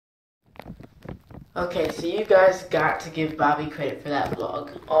Okay, so you guys got to give Bobby credit for that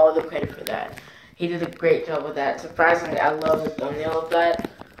vlog. All the credit for that. He did a great job with that. Surprisingly, I love the thumbnail of that.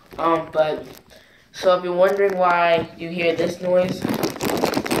 So if you're wondering why you hear this noise,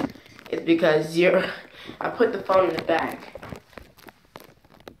 it's because I put the phone in the back.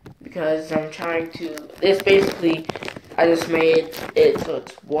 Because I'm trying to, this basically, I just made it so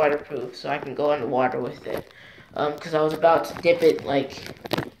it's waterproof, so I can go underwater with it. Because I was about to dip it, like,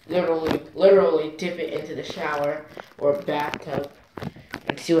 literally dip it into the shower or bathtub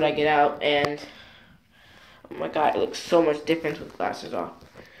and see what I get out, and oh my god, it looks so much different with glasses off.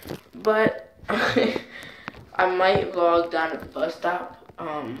 But I might vlog down at the bus stop,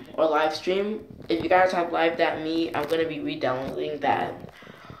 or live stream. If you guys have live.me, I'm gonna be re-downloading that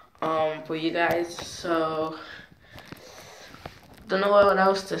for you guys. So don't know what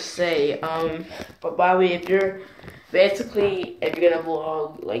else to say. But Bobby, if you're gonna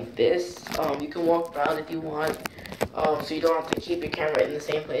vlog like this, you can walk around if you want. So you don't have to keep your camera in the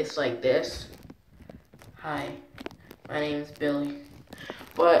same place like this. Hi, my name's Billy.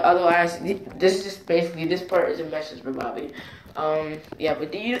 But otherwise, this is just basically, this part is a message for Bobby. Yeah,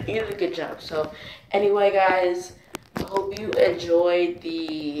 but you did a good job. So anyway, guys, I hope you enjoyed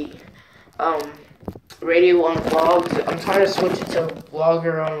the Radio on Vlogs. I'm trying to switch it to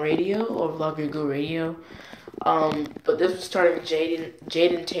Vlogger on Radio or Vlogger Go Radio. But this was starting with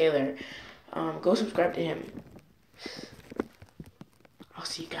Jaden Taylor. Go subscribe to him. I'll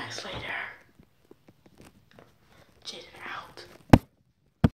see you guys later.